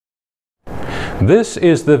This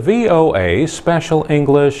is the VOA Special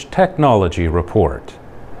English Technology Report.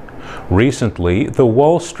 Recently, the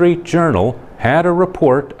Wall Street Journal had a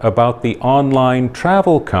report about the online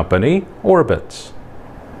travel company Orbitz.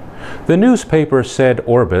 The newspaper said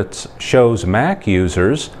Orbitz shows Mac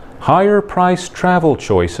users higher-priced travel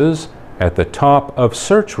choices at the top of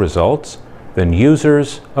search results than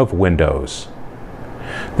users of Windows.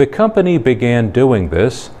 The company began doing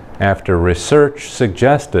this after research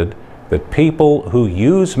suggested that people who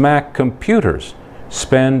use Mac computers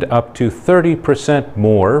spend up to 30%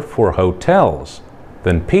 more for hotels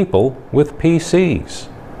than people with PCs.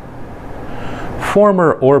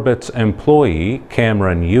 Former Orbitz employee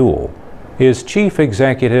Cameron Ewell is chief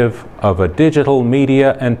executive of a digital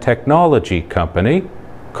media and technology company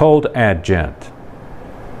called Adgent.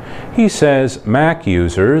 He says Mac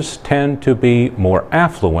users tend to be more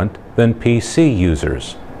affluent than PC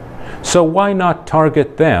users, so why not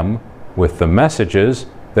target them with the messages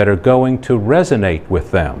that are going to resonate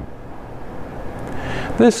with them?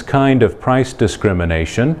 This kind of price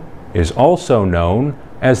discrimination is also known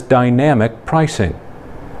as dynamic pricing.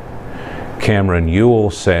 Cameron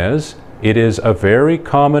Ewell says it is a very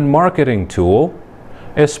common marketing tool,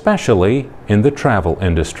 especially in the travel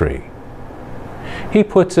industry. He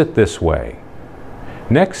puts it this way: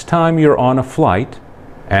 next time you're on a flight,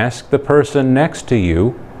 ask the person next to you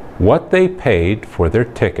what they paid for their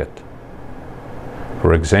ticket.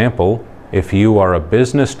 For example, if you are a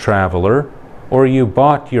business traveler or you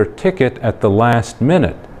bought your ticket at the last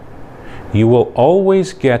minute, you will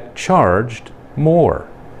always get charged more.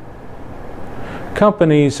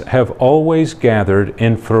 Companies have always gathered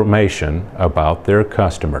information about their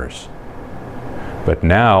customers, but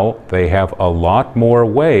now they have a lot more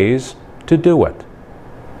ways to do it.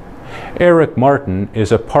 Eric Martin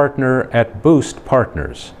is a partner at Boost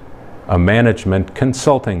Partners, a management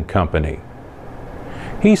consulting company.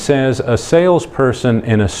 He says a salesperson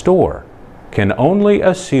in a store can only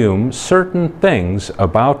assume certain things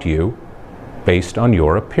about you based on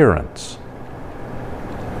your appearance.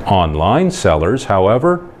 Online sellers,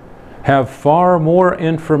 however, have far more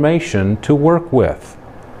information to work with,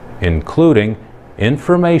 including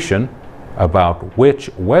information about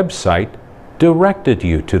which website directed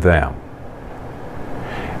you to them.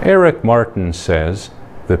 Eric Martin says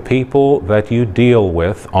the people that you deal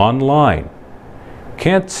with online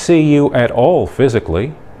can't see you at all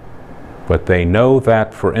physically, but they know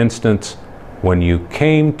that, for instance, when you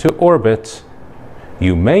came to Orbitz,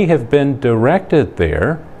 you may have been directed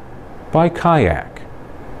there by Kayak.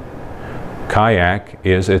 Kayak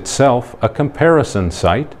is itself a comparison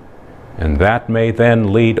site, and that may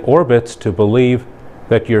then lead Orbitz to believe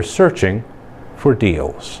that you're searching for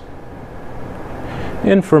deals.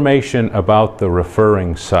 Information about the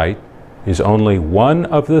referring site is only one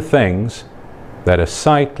of the things that a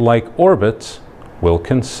site like Orbitz will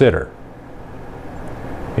consider.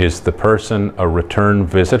 Is the person a return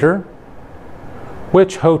visitor?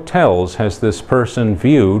 Which hotels has this person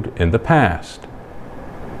viewed in the past?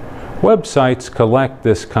 Websites collect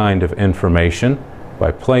this kind of information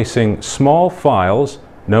by placing small files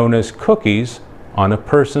known as cookies on a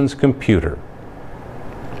person's computer.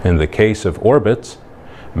 In the case of Orbitz,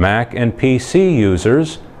 Mac and PC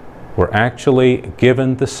users were actually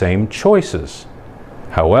given the same choices.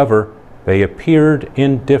 However, they appeared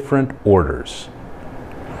in different orders.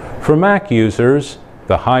 For Mac users,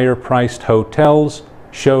 the higher-priced hotels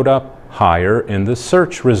showed up higher in the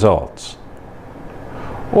search results.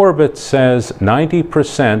 Orbitz says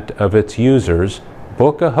 90% of its users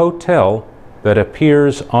book a hotel that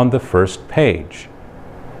appears on the first page,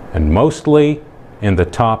 and mostly in the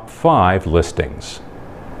top 5 listings.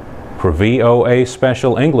 For VOA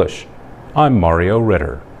Special English, I'm Mario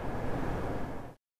Ritter.